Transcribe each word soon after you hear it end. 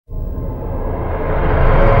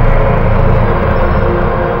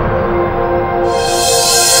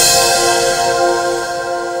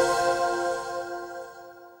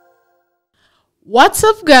What's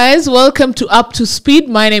up, guys? Welcome to Up to Speed.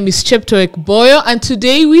 My name is Cheptoek Boyo, and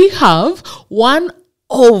today we have one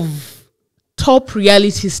of top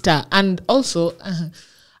reality star, and also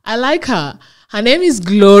I like her. Her name is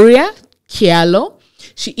Gloria Kyallo.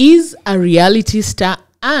 She is a reality star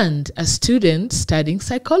and a student studying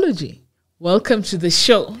psychology. Welcome to the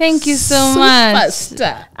show. Thank you so much.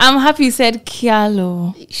 Superstar. I'm happy you said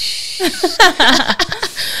Kyallo.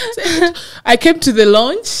 I came to the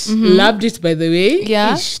launch, loved it, by the way.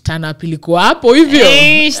 Yeah. Thank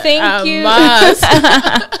you.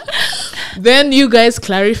 Then you guys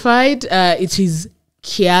clarified it is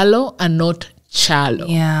Kyallo and not Kyallo.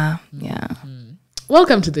 Yeah.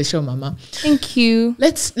 Welcome to the show, Mama. Thank you.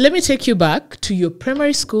 Let me take you back to your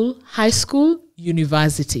primary school, high school,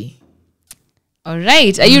 university. All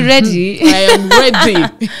right. Are you ready? I am ready.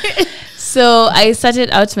 So I started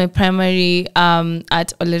out my primary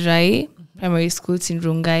at Olerai Primary School in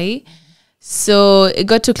Rungai. So it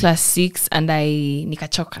got to class 6 and I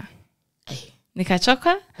nikachoka.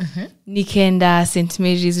 Nikaenda St.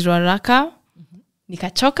 Mary's Ruaraka.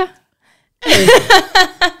 Nikachoka.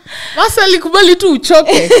 Masa likubali tu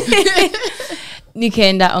uchoke.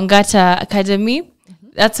 Nikaenda Ongata Academy.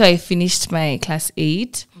 That's why I finished my class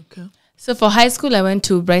 8. Okay. So for high school, I went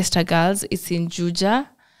to Bricester Girls. It's in Juja.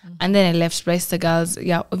 And then I left Bricester Girls.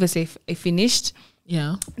 Yeah, obviously I finished.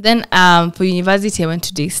 Yeah. Then for university, I went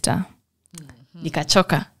to Daystar.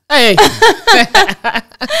 Nikachoka. Hey.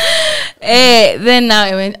 Then now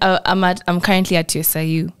I'm currently at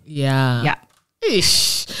USIU. Yeah.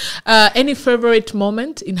 Ish. Any favorite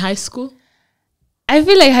moment in high school? I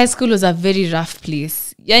feel like high school was a very rough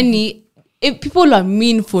place. Yani, people are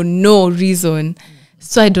mean for no reason.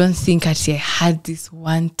 So I don't think actually I had this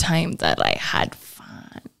one time that I had fun.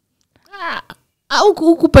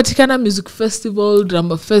 Kupatikana music festival,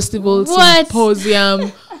 drama festival,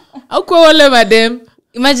 symposium. Kwa wale madem.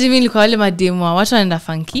 Imagine me kwa wale madem watu wanaenda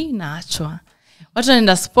funky naachwa. Watu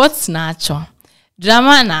wanaenda sports naachwa.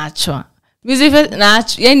 Drama naachwa. Music festival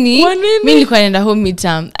naachwa. Yani mimi nilikuwa naenda home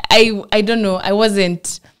midterm. I don't know.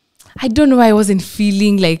 I don't know why I wasn't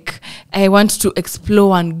feeling like I want to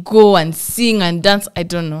explore and go and sing and dance. I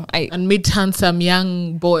don't know. And meet handsome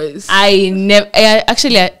young boys.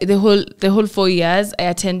 The whole 4 years I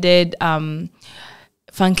attended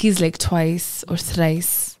funkies like twice or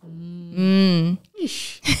thrice.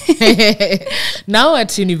 Now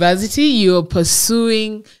at university, you're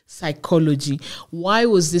pursuing psychology. Why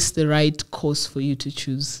was this the right course for you to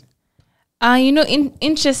choose?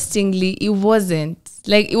 Interestingly, it wasn't.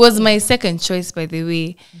 Like, it was my second choice, by the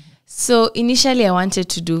way. So, initially, I wanted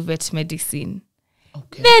to do vet medicine.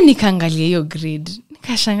 Okay. Then, nikaangalia hiyo grade.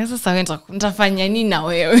 Nikashanga sasa nitafanya nini na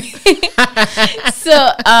wewe?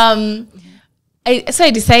 So,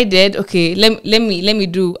 I decided, okay, let me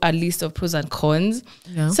do a list of pros and cons.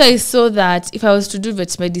 Yeah. So, I saw that if I was to do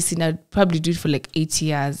vet medicine, I'd probably do it for like 8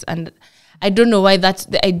 years. And I don't know why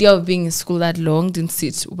the idea of being in school that long didn't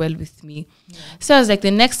sit well with me. Yeah. So I was like, the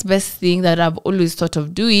next best thing that I've always thought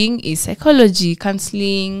of doing is psychology,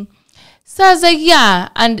 counseling. So I was like, yeah.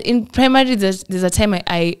 And in primary, there's a time me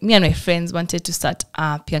and my friends wanted to start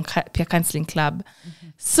a peer counseling club.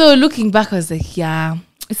 So looking back, I was like, yeah,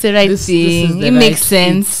 it's the right thing. It makes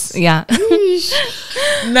sense. Yeah.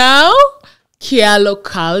 Now, Kyallo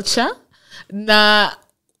Kulture. Now,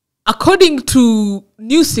 according to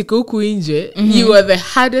Music Inje, you are the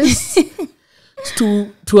hardest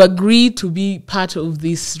to agree to be part of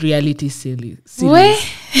this reality series.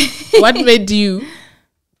 What made you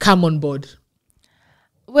come on board?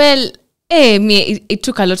 Well, it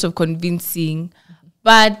took a lot of convincing,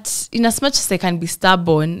 but in as much as I can be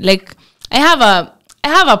stubborn, like I have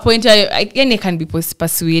a point where I can be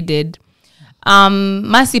persuaded.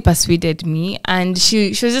 Mercy persuaded me, and she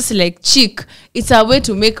was just like, chick, it's a way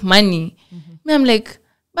to make money. Me, I'm like,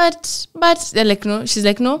 but they're like, no. She's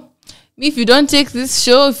like, no, if you don't take this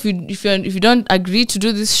show, if you don't agree to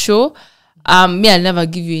do this show, me, I'll never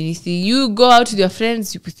give you anything. You go out with your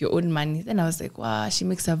friends with your own money. Then I was like, wow, she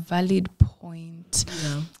makes a valid point.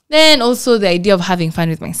 Yeah. Then also the idea of having fun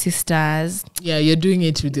with my sisters. Yeah, you're doing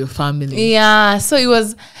it with your family. Yeah, so it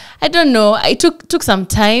was, I don't know, it took some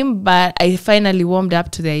time, but I finally warmed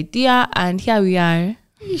up to the idea, and here we are.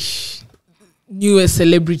 Newest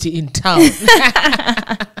celebrity in town.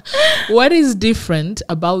 What is different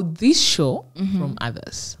about this show from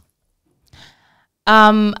others?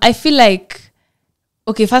 I feel like,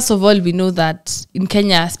 okay, first of all, we know that in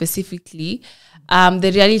Kenya specifically,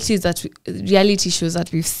 the reality shows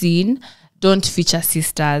that we've seen don't feature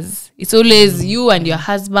sisters. It's always you and your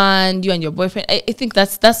husband, you and your boyfriend. I think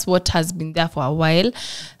that's what has been there for a while.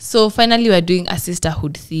 So finally, we're doing a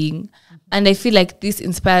sisterhood thing. And I feel like this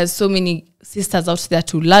inspires so many sisters out there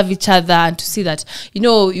to love each other and to see that,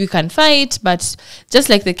 you can fight, but just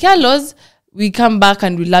like the Kyallos, we come back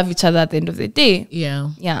and we love each other at the end of the day. Yeah.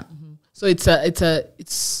 Yeah. So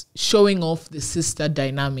it's showing off the sister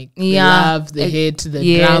dynamic. The Yeah. love, the hate,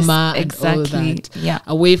 the drama, and all that. Yeah.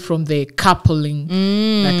 Away from the coupling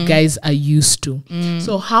that guys are used to.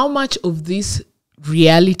 So how much of this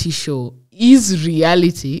reality show is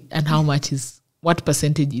reality and what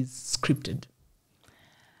percentage is scripted?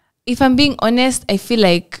 If I'm being honest, I feel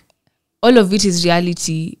like all of it is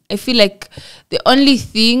reality. I feel like the only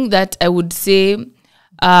thing that I would say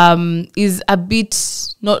is a bit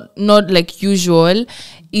not like usual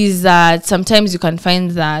is that sometimes you can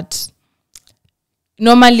find that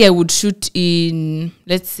normally I would shoot in,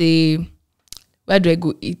 let's say, where do I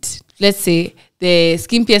go eat? Let's say the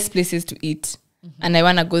skimpiest places to eat. And I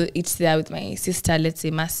want to go eat there with my sister, let's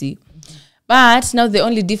say Mercy. But now the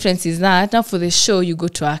only difference is that now for the show, you go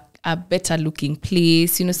to a better looking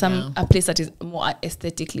place, a place that is more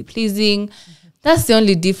aesthetically pleasing. That's the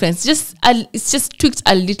only difference. It's just tweaked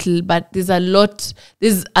a little, but there's a lot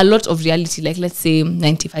of reality, like let's say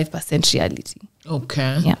 95% reality.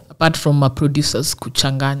 Okay. Yeah. Apart from producers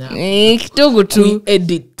kuchanganya. Kidogo tu. We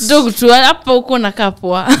edit. Kidogo tu. Hapo uko nakaa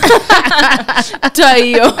poa. Toa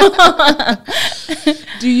hiyo.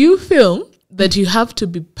 Do you feel that you have to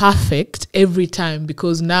be perfect every time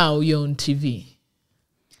because now you're on TV?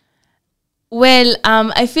 Well,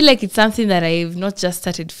 I feel like it's something that I've not just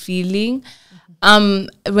started feeling.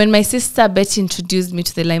 When my sister Betty introduced me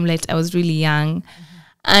to the limelight, I was really young.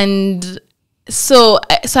 And so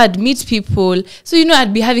I'd meet people. So,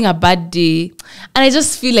 I'd be having a bad day. And I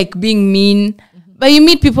just feel like being mean. But you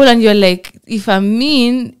meet people and you're like, if I'm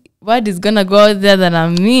mean, what is going to go out there that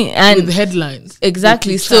I'm mean? And with headlines.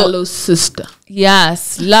 Exactly. So, Kyallo's sister. Yeah,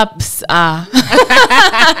 slaps are.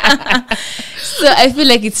 So I feel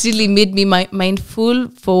like it's really made me mindful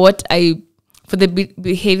for the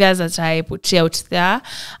behaviors that I portray out there,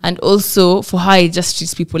 and also for how I just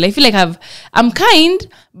treat people. I feel like I'm kind,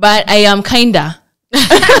 but I am kinder.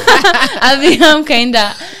 I think I'm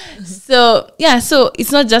kinder. So yeah, so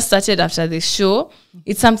it's not just started after the show.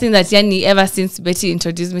 It's something that ever since Betty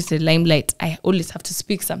introduced me to the limelight, I always have to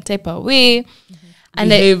speak some type of way. And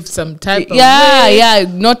behave some type of way. Yeah,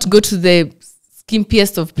 not go to the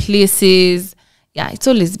skimpiest of places. Yeah, it's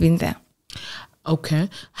always been there. Okay.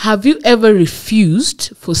 Have you ever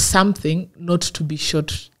refused for something not to be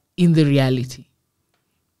shot in the reality?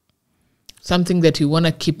 Something that you want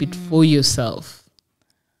to keep it for yourself.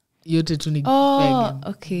 Oh,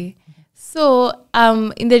 okay. So,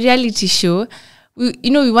 in the reality show, we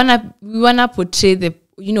wanna portray the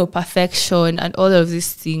perfection and all of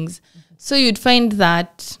these things. So you'd find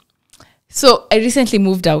that. So I recently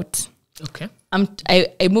moved out. Okay. I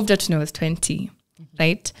moved out when I was 20,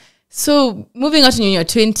 right? So moving out when you're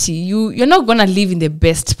 20, you're not gonna live in the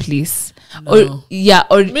best place. No.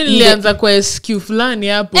 Exactly.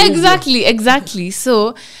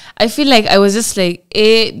 So I feel like I was just like,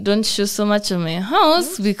 don't show so much of my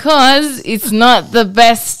house because it's not the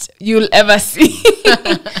best you'll ever see.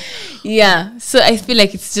 Yeah, so I feel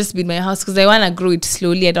like it's just been my house because I want to grow it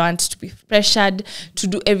slowly. I don't want to be pressured to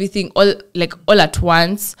do everything all at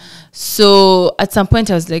once. So at some point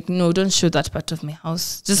I was like, no, don't show that part of my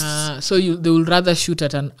house. Just so they will rather shoot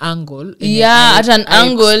at an angle. Yeah, at an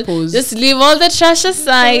angle. Just leave all the trash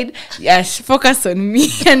aside. Yes, focus on me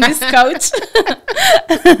and this couch.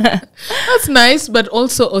 That's nice, but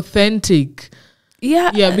also authentic.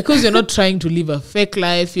 Yeah, because you're not trying to live a fake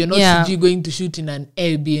life. You're not going to shoot in an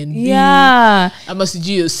Airbnb. Yeah, I must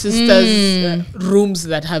see your sister's rooms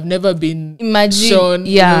that have never been shown.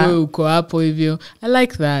 Yeah, I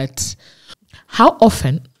like that. How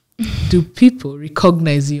often do people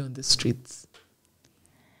recognize you on the streets?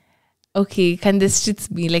 Okay, can the streets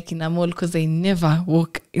be like in a mall? Because I never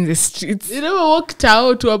walk in the streets. You never walk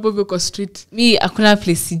town to Aboviko street? Me, akuna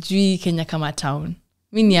place sijui Kenya kama town.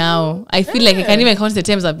 Me niao. I feel like I can't even count the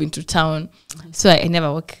times I've been to town. So I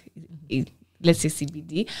never walk, let's say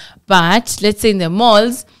CBD. But let's say in the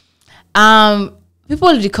malls,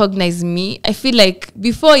 people recognize me. I feel like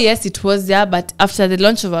before, yes, it was there. But after the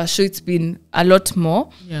launch of our show, it's been a lot more.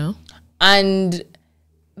 Yeah.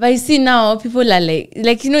 But you see now, people are like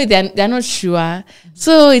they're not sure.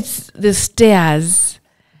 So it's the stairs.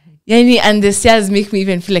 And the stairs make me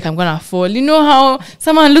even feel like I'm gonna fall. You know how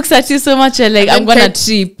someone looks at you so much and like I'm gonna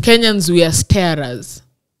trip. Kenyans, we are starers.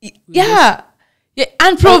 Yeah,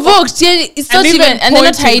 unprovoked. Yeah, it's not even and they're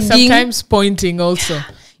not hiding. Sometimes pointing also.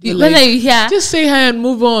 Just say hi and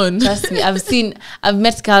move on. Trust me, I've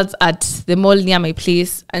met girls at the mall near my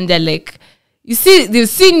place, and they're like, you see, they've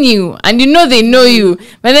seen you, and you know they know you,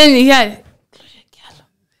 but then you hear Gloria Kyallo,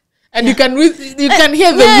 and you can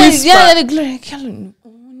hear the whisper. Yeah, the Gloria Kyallo,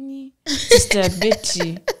 Sister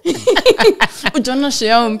Betty.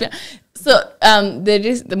 So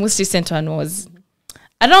the most recent one was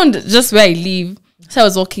around just where I live. So I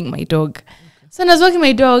was walking my dog. So when I was walking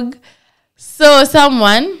my dog, so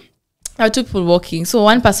I had two people walking. So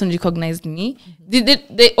one person recognized me.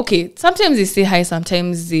 They okay, sometimes they say hi,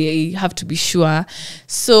 sometimes they have to be sure.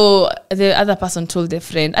 So the other person told their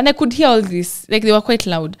friend, and I could hear all this. Like, they were quite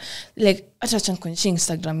loud. Like,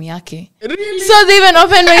 Instagram yake. Really? So they even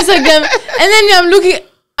opened my Instagram, and then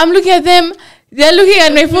I'm looking at them. They're looking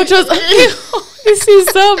at my photos. Oh, this is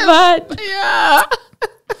so bad. Yeah.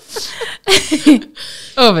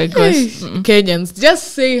 Oh my gosh. Kenyans,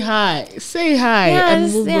 just say hi. Say hi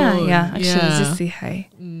and move on. Yeah, actually, just say hi.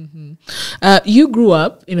 You grew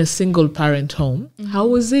up in a single parent home. How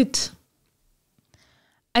was it?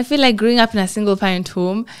 I feel like growing up in a single parent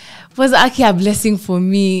home was actually a blessing for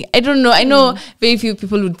me. I don't know. I know very few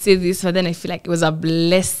people would say this, but then I feel like it was a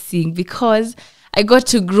blessing because I got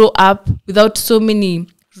to grow up without so many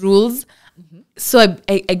rules. So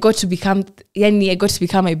I got to become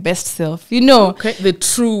my best self, you know. Okay, the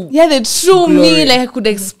true Gloria. Me. Like, I could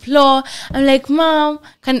explore. I'm like, Mom,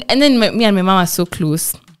 and then me and my mom are so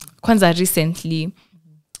close. Kwanzaa recently.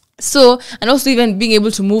 So, and also even being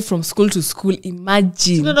able to move from school to school,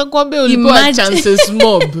 imagine. Chances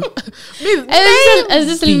mob. I was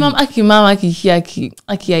just telling Mom, I feel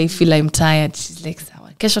I'm tired. She's like,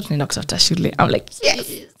 I'm like,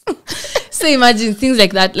 yes. So imagine things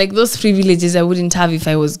like that, like those privileges I wouldn't have if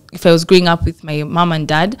I was growing up with my mom and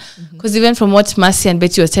dad. Because even from what Mercy and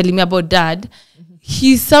Betty was telling me about dad,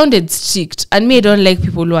 he sounded strict, and me, I don't like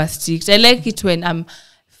people who are strict. I like it when I'm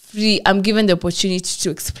free, I'm given the opportunity to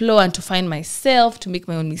explore and to find myself, to make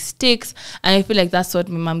my own mistakes, and I feel like that's what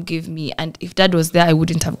my mom gave me. And if dad was there, I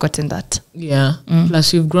wouldn't have gotten that. Yeah.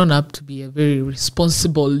 Plus, you've grown up to be a very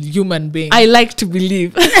responsible human being. I like to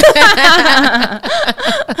believe.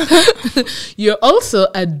 You're also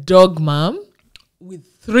a dog mom with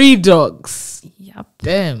 3 dogs. Yep.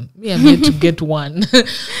 Damn, me, I'm meant to get one.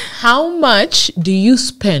 How much do you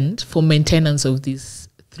spend for maintenance of these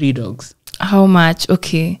 3 dogs? How much?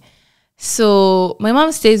 Okay. So my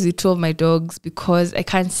mom stays with 2 of my dogs because I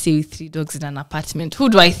can't stay with 3 dogs in an apartment. Who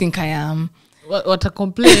do I think I am? What a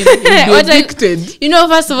complaint. You're addicted. You know,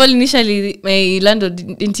 first of all, initially, my landlord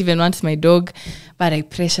didn't even want my dog. But I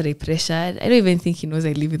pressured. I don't even think he knows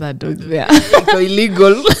I live with that dog there. It's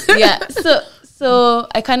illegal. Yeah. So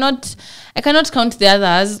I cannot count the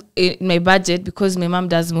others in my budget because my mom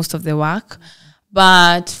does most of the work.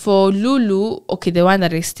 But for Lulu, okay, the one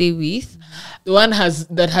that I stay with, the one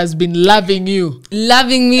that has been loving me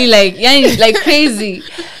like crazy.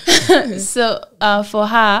 So for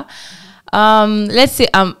her, let's say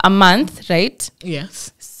a month, right?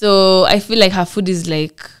 Yes. So I feel like her food is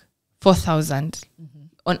like 4,000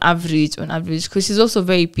 on average, because she's also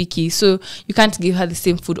very picky. So you can't give her the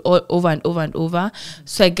same food all over and over and over.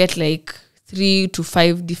 So I get like 3 to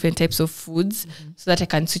 5 different types of foods so that I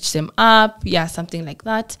can switch them up. Yeah, something like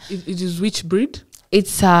that. It is which breed?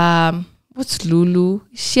 It's what's Lulu?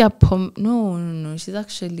 Is she a No. She's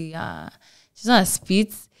actually she's not a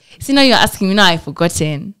Spitz. See, now you're asking me, now I've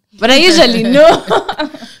forgotten. But I usually know.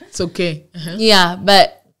 It's okay. Yeah,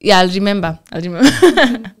 but yeah, I'll remember.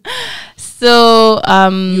 So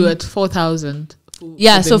you at 4,000.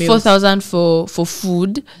 Yeah, so 4,000 for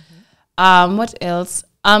food. What else?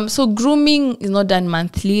 So grooming is not done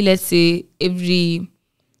monthly. Let's say every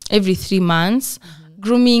 3 months.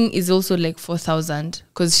 Grooming is also like 4,000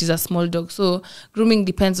 because she's a small dog. So grooming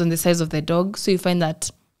depends on the size of the dog. So you find that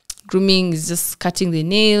grooming is just cutting the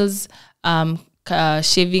nails,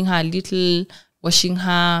 shaving her a little, washing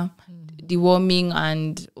her, deworming,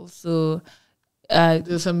 and also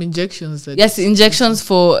there's some injections. Injections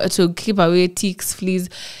to keep away ticks, fleas.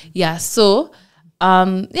 Yeah. So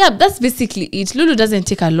that's basically it. Lulu doesn't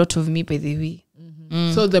take a lot of me, by the way.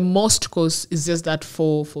 So the most cost is just that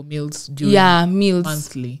for meals during meals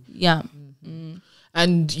monthly. Yeah.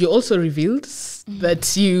 And you also revealed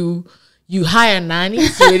that you hire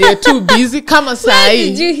nannies when you're too busy. Kama sai.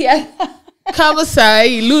 Did you hear? Kama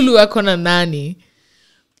sai, Lulu akona nanny.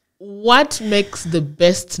 What makes the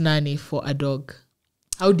best nanny for a dog?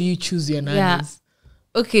 How do you choose your nannies?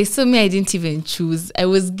 Yeah. Okay, so me, I didn't even choose. I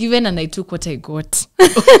was given and I took what I got.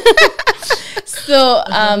 So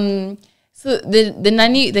the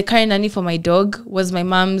nanny, the current nanny for my dog was my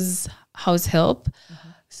mom's house help.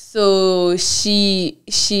 So she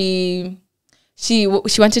she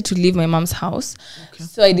wanted to leave my mom's house. Okay.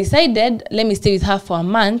 So I decided, let me stay with her for a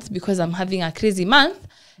month because I'm having a crazy month.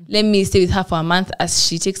 Let me stay with her for a month as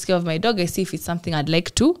she takes care of my dog. I see if it's something I'd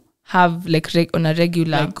like to have like on a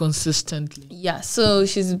regular, like consistently. Yeah. So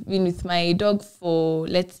she's been with my dog for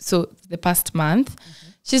the past month.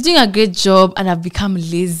 She's doing a great job, and I've become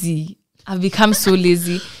lazy. I've become so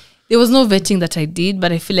lazy. There was no vetting that I did,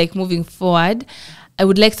 but I feel like moving forward, I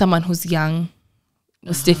would like someone who's young,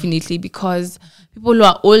 most definitely, because people who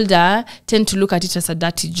are older tend to look at it as a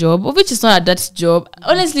dirty job, which is not a dirty job.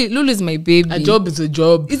 Honestly, Lulu is my baby. A job is a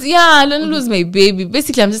job. Lulu is my baby.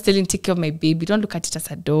 Basically, I'm just telling, take care of my baby. Don't look at it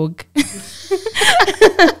as a dog.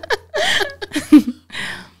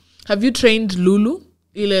 Have you trained Lulu?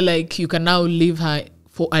 Like you can now leave her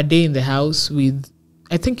for a day in the house with,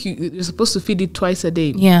 I think you're supposed to feed it twice a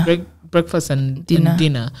day. Yeah. Breakfast and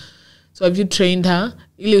dinner. So have you trained her?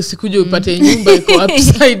 Ile usikuje upate nyumba iko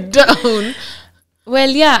upside down. Well,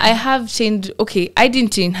 yeah, I have trained. Okay, I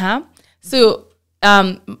didn't train her. So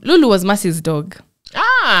Lulu was Mercy's dog.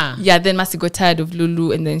 Ah. Yeah, then Mercy got tired of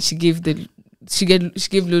Lulu, and then she gave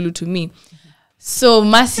Lulu to me. So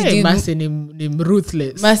Mercy did. Mercy name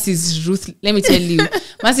ruthless. Mercy's ruthless. Let me tell you,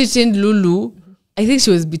 Mercy trained Lulu. I think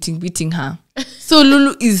she was beating her. So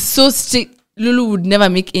Lulu is so strict. Lulu would never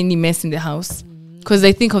make any mess in the house because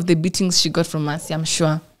I think of the beatings she got from Mercy. I'm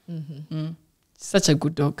sure. Such a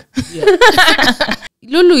good dog. Yeah.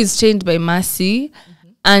 Lulu is trained by Mercy,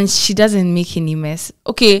 and she doesn't make any mess.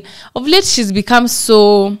 Okay, of late she's become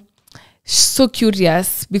so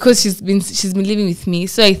curious because she's been living with me.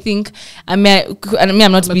 So I think I'm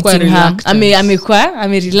not beating her.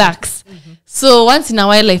 I'm relaxed. So once in a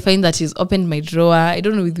while, I find that she's opened my drawer. I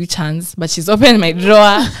don't know with which hands, but she's opened my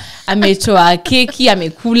drawer. Ametoa keki,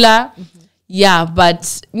 amekula. Yeah,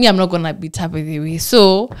 but me, I'm not gonna beat her by the way.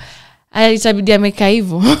 So itabidi ameka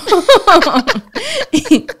hivyo.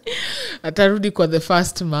 Atarudi kwa the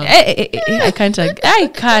first month. I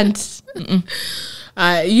can't.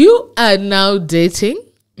 You are now dating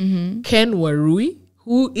Ken Warui,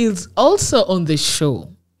 who is also on the show.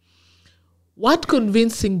 What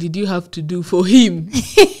convincing did you have to do for him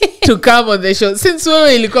to come on the show? Since we were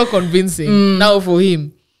ilikuwa convincing, now for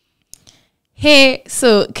him. Hey,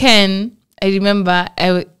 so Ken, I remember,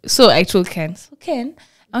 I told Ken, Ken,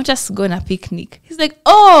 I'm just going on a picnic. He's like,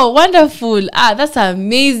 oh, wonderful. That's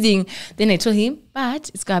amazing. Then I told him,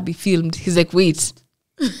 but it's going to be filmed. He's like, wait,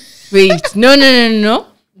 no.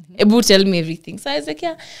 Ebu tell me everything. So I was like,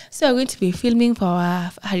 yeah. So we're going to be filming for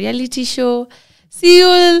a reality show. See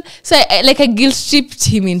you. So I guilt tripped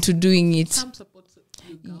him into doing it. Some support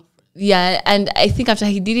your girlfriend. Yeah, and I think after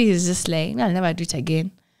he did it, he's just like, no, I'll never do it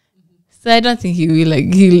again. So I don't think he will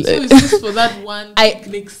he'll. So it's just for that one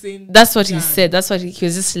picnic scene. That's what he said. That's what he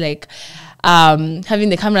was just like, having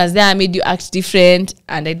the cameras there made you act different,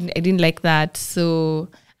 and I didn't like that. So,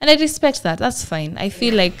 and I respect that. That's fine. I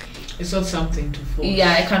feel like it's not something to force.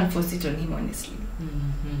 Yeah, I can't force it on him, honestly.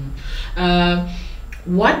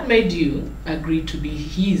 What made you agree to be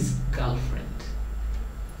his girlfriend?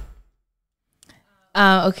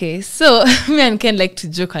 Okay, so me and Ken like to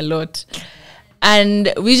joke a lot.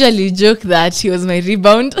 And we usually joke that he was my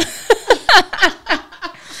rebound.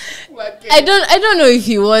 I don't know if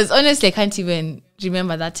he was. Honestly, I can't even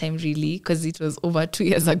remember that time really because it was over 2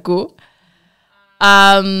 years ago.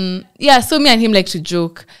 Yeah, so me and him like to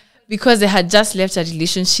joke because I had just left a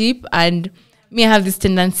relationship, and me, I have this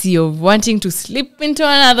tendency of wanting to slip into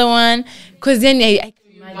another one because then I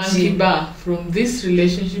monkey bar from this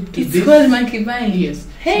relationship to it's this. It's called monkey bar. Yes.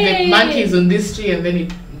 Hey. So the monkey is on this tree and then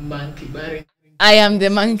it monkey bar. I am the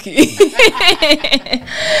monkey.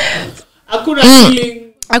 Hakuna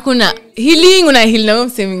healing. Hakuna healing una heal na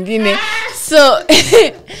mse mwingine. So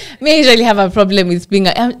me usually have a problem with being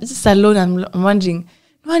I'm just alone. I'm wondering,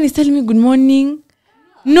 no one is telling me good morning.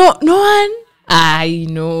 No one. I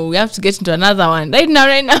know we have to get into another one right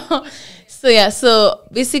now. So yeah, so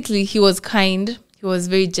basically he was kind. He was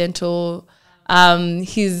very gentle.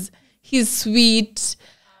 He's sweet.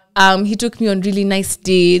 He took me on really nice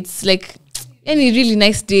dates, like any really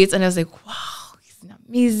nice dates, and I was like, wow, he's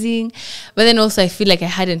amazing. But then also I feel like I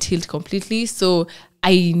hadn't healed completely, so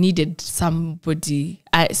I needed somebody.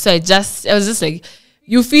 So I was just like,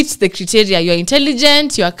 you fit the criteria. You're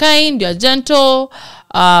intelligent, you're kind, you're gentle.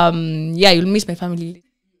 Yeah, you'll meet my family.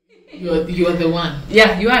 You're the one.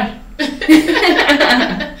 Yeah, you are.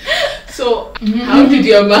 So how did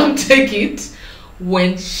your mom take it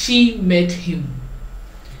when she met him?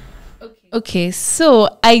 Okay,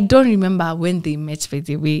 so I don't remember when they met, by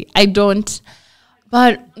the way. I don't.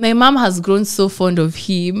 But my mom has grown so fond of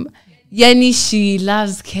him. Yani, she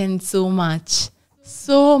loves Ken so much.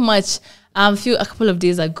 So much. A couple of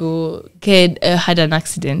days ago, Ked had an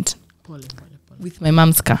accident with my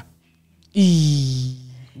mom's car.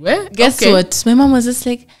 Where? Guess what? My mom was just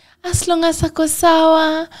like, as long as ako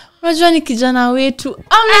sawa, unajua ni kijana wetu.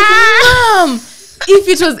 I'm like, Mom, if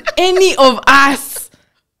it was any of us.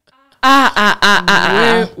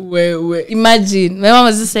 Where? Imagine. My mom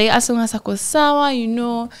was just like, as long as ako sawa,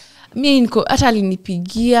 mi niko hata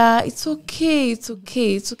alinipigia, it's okay.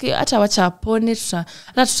 Hata wacha apone,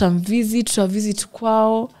 hata tutavisit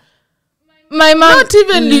kwao. My mom, not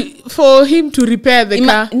even for him to repair the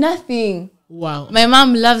car. Nothing. Wow. My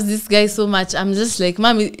mom loves this guy so much. I'm just like,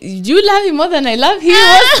 Mom, do you love him more than I love him?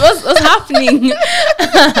 What's happening?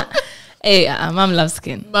 Hey, Mom loves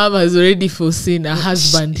Ken. Mom has already foreseen a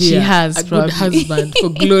husband here. She has, a probably. good husband for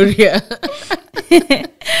Gloria.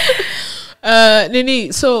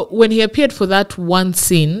 Nini, so when he appeared for that one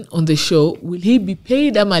scene on the show, will he be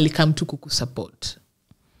paid or will he come to kuku support?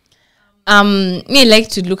 Me like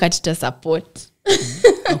to look at it as support.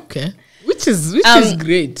 Okay. Which is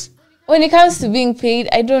great. When it comes to being paid,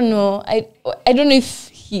 I don't know. I don't know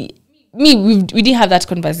if we didn't have that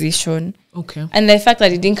conversation. Okay. And the fact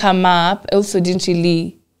that it didn't come up, I also didn't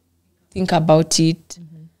really think about it.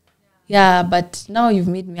 Mm-hmm. Yeah, but now you've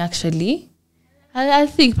made me actually. I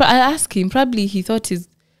think I'll ask him. Probably he thought he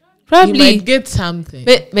might get something.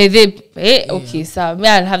 Okay, so maybe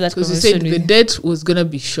I'll have that conversation. Because you said the date was gonna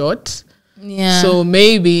be short. Yeah. So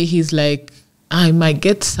maybe he's like, I might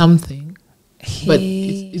get something, but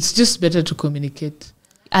it's just better to communicate.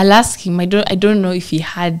 I'll ask him. I don't know if he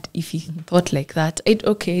thought like that. I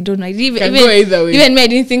don't know. Can go either way. Even me, I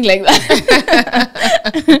didn't think like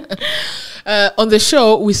that. On the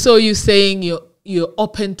show, we saw you saying you're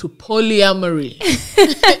open to polyamory.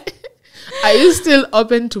 Are you still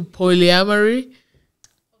open to polyamory?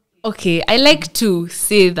 Okay, I like to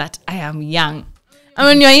say that I am young. And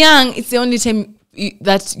when you're young, it's the only time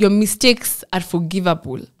that your mistakes are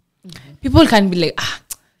forgivable. Mm-hmm. People can be like,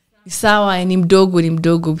 sawa, ni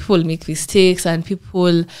mdogo. People make mistakes and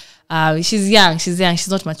people, she's young, she's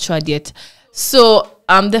not matured yet. So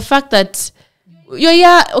the fact that you're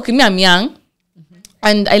young, okay, me, I'm young. Mm-hmm.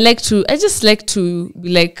 And I just like to be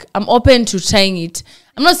like, I'm open to trying it.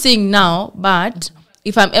 I'm not saying now, but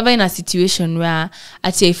if I'm ever in a situation where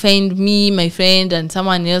I find me, my friend, and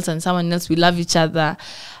someone else, we love each other,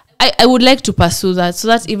 I would like to pursue that so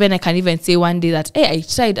that even I can even say one day that, hey, I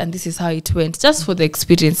tried and this is how it went, just for the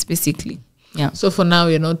experience, basically. Yeah. So for now,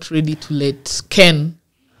 you're not ready to let Ken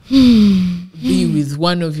be with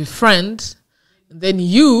one of your friends, and then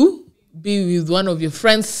you be with one of your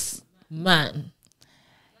friends' man.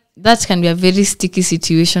 That can be a very sticky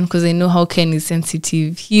situation because I know how Ken is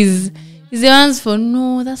sensitive. He's the ones for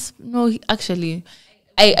actually,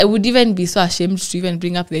 I would even be so ashamed to even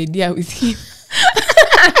bring up the idea with him.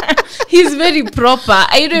 He's very proper.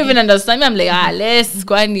 I don't even understand me. I'm like, let's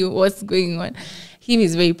go and what's going on. Him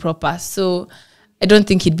is very proper. So I don't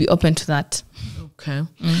think he'd be open to that. Okay.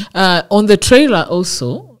 On the trailer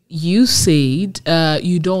also, you said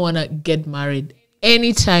you don't want to get married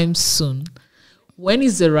anytime soon. When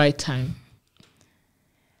is the right time?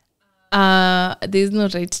 There's no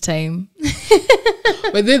right time.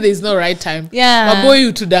 But then there's no right time. Yeah. My boy,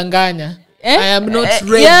 you to danganya. I am not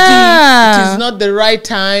ready. Yeah. It is not the right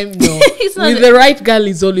time. No. With the right girl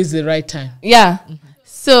is always the right time. Yeah. Mm-hmm.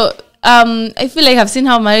 So I feel like I've seen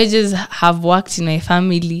how marriages have worked in my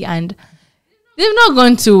family and they've not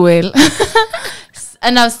gone too well.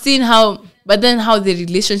 And I've seen how the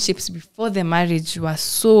relationships before the marriage were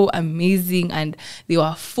so amazing and they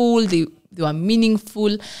were full, they were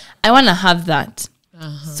meaningful. I want to have that.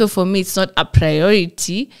 So for me, it's not a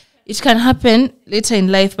priority. It can happen later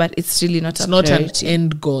in life, but it's really not a priority. It's not an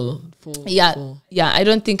end goal. Yeah. I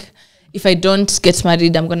don't think if I don't get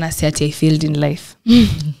married, I'm going to say I failed in life.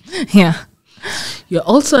 Yeah. You're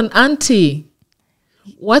also an auntie.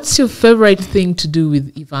 What's your favorite thing to do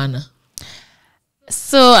with Ivana?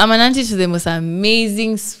 So I'm an auntie to the most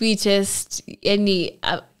amazing, sweetest,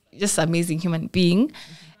 just amazing human being,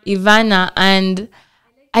 Ivana, and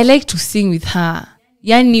I like to sing with her.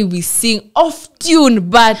 Yani, we sing off tune,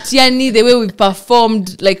 but yani the way we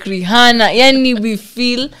performed like Rihanna, yani we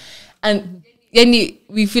feel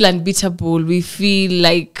unbeatable. We feel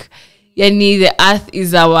like yani the earth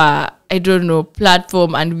is our,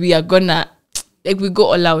 platform, and we are gonna we go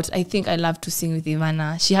all out. I think I love to sing with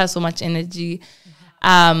Ivana. She has so much energy.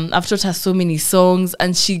 I've taught her so many songs,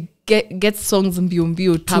 and she gets songs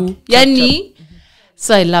mbio too. Yani,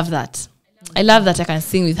 so I love that. I love that I can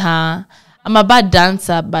sing with her. I'm a bad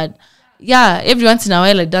dancer, but yeah, every once in a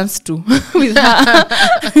while I dance too with her.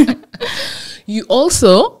 You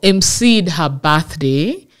also emceed her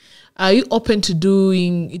birthday. are you open to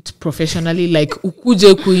doing it professionally, like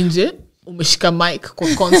ukuje kuinje umeshika mic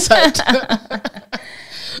kwa concert?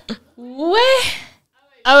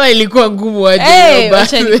 Awa ilikuwa ngumu aje?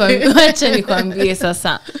 Wacha nikwambie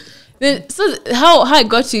sasa. So how I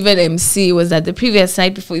got to even MC was that the previous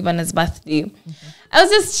night before Ivana's birthday, I was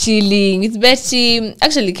just chilling with Betty.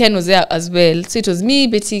 Actually, Ken was there as well. So it was me,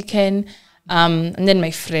 Betty, Ken, and then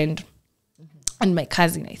my friend and my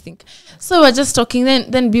cousin, I think. So we were just talking.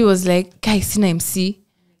 Then B was like, guys, sina MC.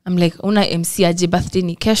 I'm like, una MC aje birthday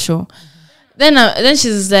ni kesho. Then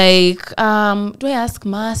she's like, do I ask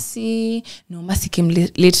Mercy? No, Mercy came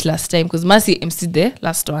late last time because Mercy MC'd the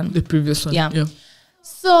last one. The previous one. Yeah.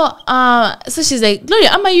 So she's like,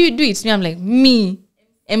 Gloria, Amma, you do it. Me, I'm like, me,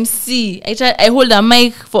 MC. I hold a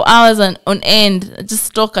mic for hours on end. I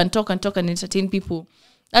just talk and entertain people.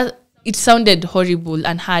 It sounded horrible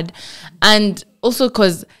and hard. And also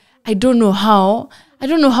because I don't know how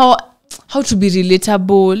to be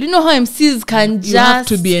relatable. You know how MCs can you have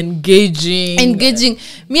to be engaging.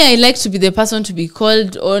 Me, I like to be the person to be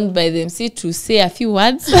called on by the MC to say a few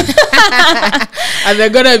words. And there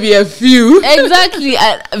gonna be a few. Exactly.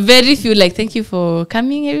 Very few. Like, thank you for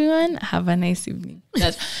coming, everyone. Have a nice evening.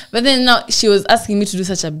 But then now she was asking me to do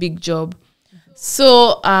such a big job.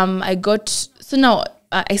 So now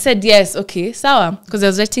I said yes, okay, sawa. Because I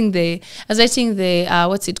was writing the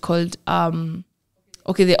what's it called?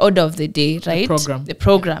 The order of the day, right? The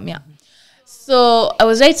program, yeah. So I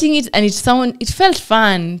was writing it, and it felt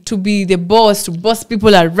fun to be the boss, to boss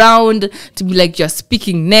people around, to be like, you're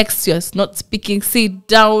speaking next, you're not speaking, sit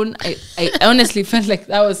down. I honestly felt like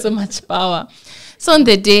that was so much power. So on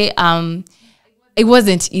the day, it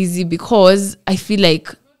wasn't easy because I feel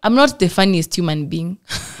like I'm not the funniest human being.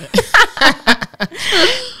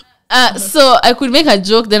 So I could make a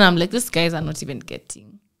joke, then I'm like, these guys are not even getting.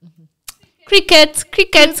 Crickets.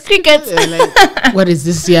 Like, what is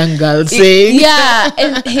this young girl saying? Yeah,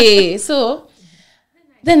 and hey, so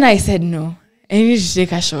then I said no. I need to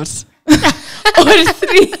take a shot. Or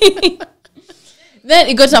 3. Then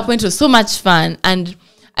it got to a point it was so much fun, and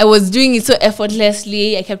I was doing it so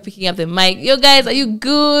effortlessly. I kept picking up the mic. Yo guys, are you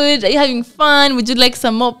good? Are you having fun? Would you like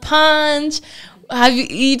some more punch? Have you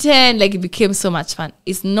eaten? Like, it became so much fun.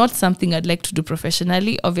 It's not something I'd like to do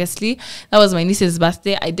professionally, obviously. That was my niece's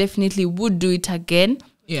birthday. I definitely would do it again.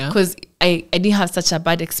 Yeah. Because I didn't have such a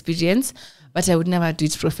bad experience, but I would never do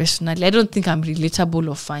it professionally. I don't think I'm relatable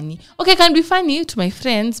or funny. Okay, I can be funny to my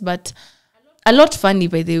friends, but a lot funny,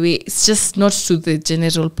 by the way. It's just not to the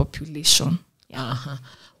general population. Yeah. Uh-huh.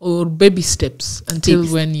 Or baby steps until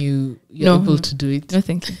when you're able to do it. No,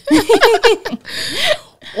 thank you.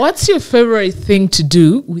 What's your favorite thing to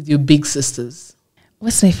do with your big sisters?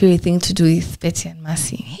 What's my favorite thing to do with Betty and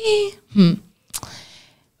Mercy?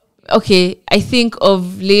 Okay, I think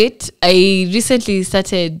of late, I recently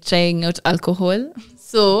started trying out alcohol.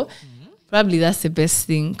 So probably that's the best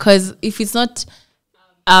thing. Because if it's not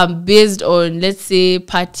based on, let's say,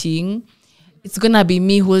 partying, it's going to be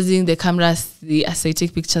me holding the cameras as I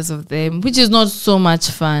take pictures of them, which is not so much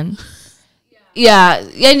fun. Yeah,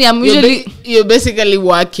 I'm usually... You're basically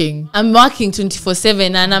working. I'm working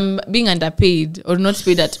 24/7 and I'm being underpaid or not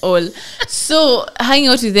paid at all. So hanging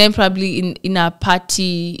out with them probably in a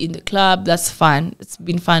party, in the club, that's fun. It's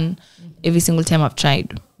been fun every single time I've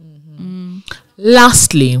tried.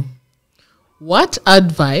 Lastly, what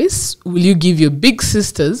advice will you give your big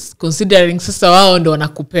sisters, considering sister wao ndo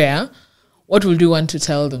wanakupea? What would you want to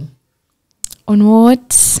tell them? On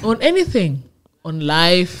what? On anything. On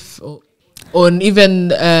life, or on even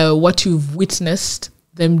what you've witnessed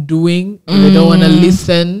them doing. They don't want to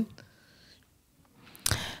listen.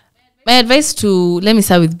 My advice let me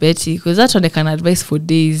start with Betty, because that's what I can advise for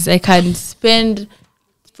days. I can spend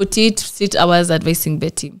 48 hours advising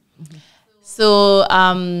Betty. So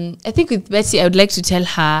I think with Betty, I would like to tell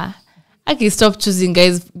her, I can stop choosing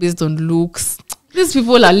guys based on looks. These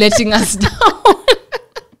people are letting us down.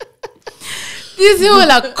 These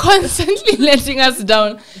people are constantly letting us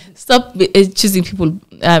down. Stop choosing people,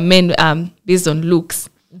 men, based on looks.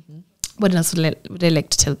 What else would I like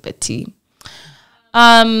to tell Betty?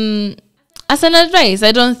 As an advice,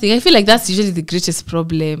 I feel like that's usually the greatest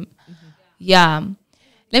problem. Yeah.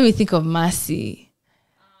 Let me think of Mercy.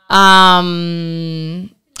 I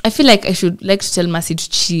feel like I should like to tell Mercy to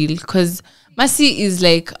chill, because Mercy is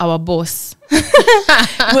like our boss.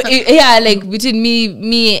 Yeah, like between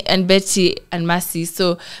me and Betty and Mercy.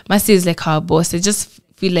 So Mercy is like our boss. I just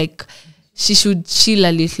feel like she should chill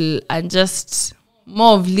a little and just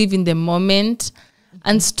more of live in the moment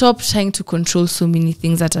and stop trying to control so many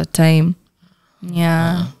things at a time.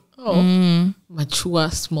 Yeah. Oh,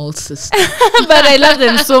 mature small sister. But I love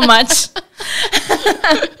them so much.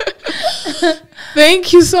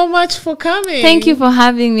 Thank you so much for coming. Thank you for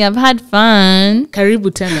having me. I've had fun.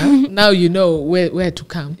 Karibu tena. Now you know where to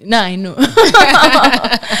come. Now I know.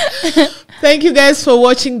 Thank you guys for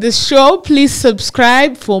watching this show. Please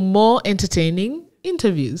subscribe for more entertaining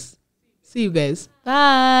interviews. See you guys.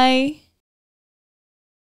 Bye.